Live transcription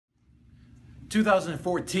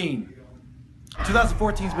2014.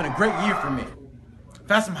 2014 has been a great year for me. I've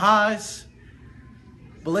had some highs,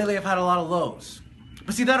 but lately I've had a lot of lows.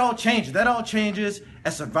 But see, that all changes. That all changes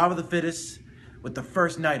as survival of the fittest with the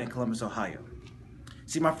first night in Columbus, Ohio.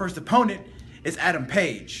 See, my first opponent is Adam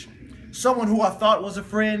Page, someone who I thought was a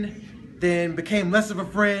friend, then became less of a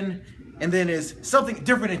friend, and then is something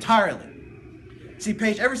different entirely. See,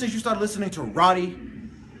 Paige, ever since you started listening to Roddy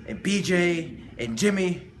and BJ and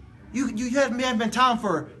Jimmy, you haven't been time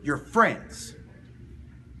for your friends.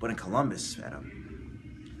 But in Columbus, Adam,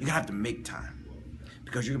 you're gonna have to make time,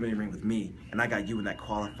 because you're gonna be in the ring with me, and I got you in that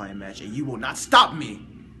qualifying match, and you will not stop me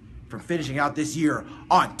from finishing out this year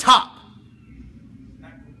on top.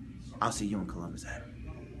 I'll see you in Columbus, Adam.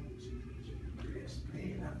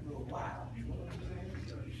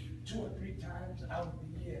 Two or three times out of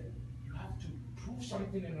the year, you have to prove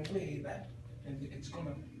something in a way that it's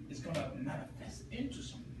gonna manifest into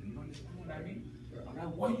something. You understand what I mean? Now,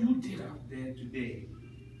 what you did out there today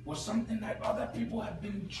was something that other people have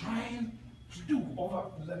been trying to do over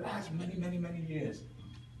the last many years.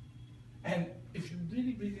 And if you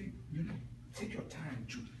really, take your time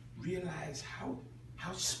to realize how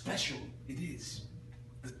special it is,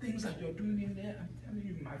 the things that you're doing in there, I'm telling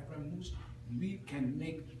you, my friend Moose, we can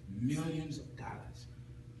make millions of dollars.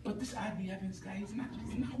 But this IB Evans guy is not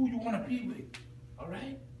who you want to be with, all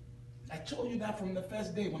right? I told you that from the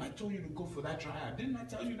first day when I told you to go for that tryout. Didn't I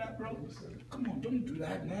tell you that, bro? Come on, don't do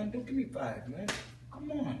that, man. Don't give me 5, man.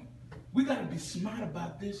 Come on. We got to be smart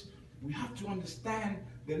about this. We have to understand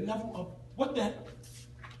the level of what the...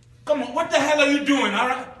 Come on, what the hell are you doing, all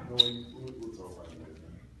right?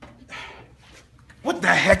 What the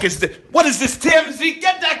heck is this? What is this, TMZ?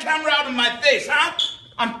 Get that camera out of my face, huh?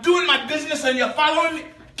 I'm doing my business and you're following me?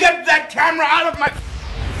 Get that camera out of my...